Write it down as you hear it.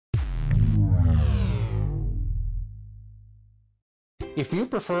If you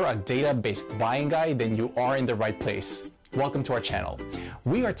prefer a data-based buying guide, then you are in the right place. Welcome to our channel.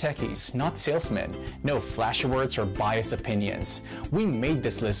 We are techies, not salesmen. No flashy words or biased opinions. We made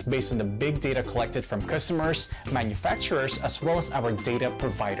this list based on the big data collected from customers, manufacturers, as well as our data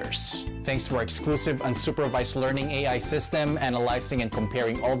providers. Thanks to our exclusive unsupervised learning AI system, analyzing and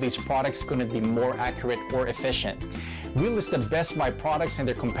comparing all these products couldn't be more accurate or efficient. We list the best buy products and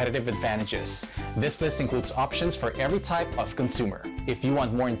their competitive advantages. This list includes options for every type of consumer. If you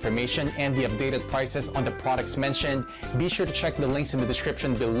want more information and the updated prices on the products mentioned, be sure to check the links in the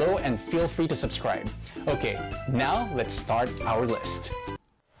description below and feel free to subscribe. Okay, now let's start our list.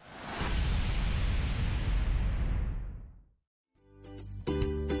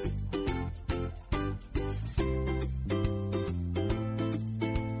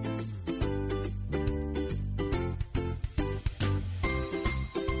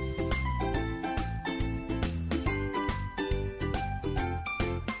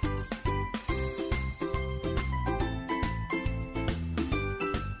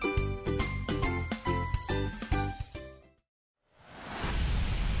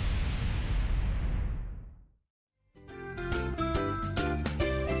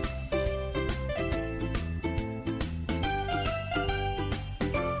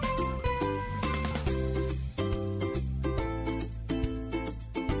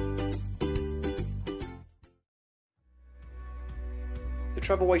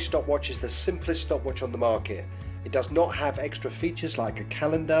 The Travelwey stopwatch is the simplest stopwatch on the market. It does not have extra features like a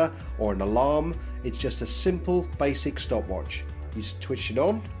calendar or an alarm. It's just a simple basic stopwatch. You switch it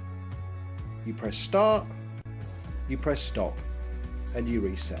on, you press start, you press stop, and you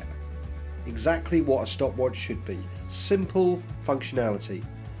reset. Exactly what a stopwatch should be. Simple functionality.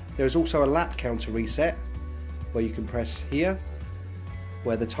 There is also a lap counter reset where you can press here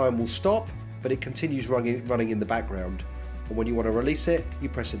where the time will stop, but it continues running in the background. And when you want to release it, you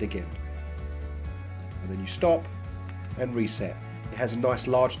press it again. And then you stop and reset. It has a nice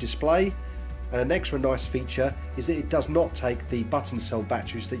large display, and an extra nice feature is that it does not take the button cell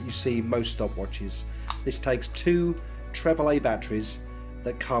batteries that you see in most stopwatches. This takes 2 AAA batteries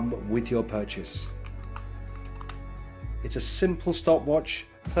that come with your purchase. It's a simple stopwatch,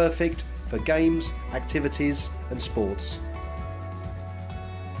 perfect for games, activities and sports.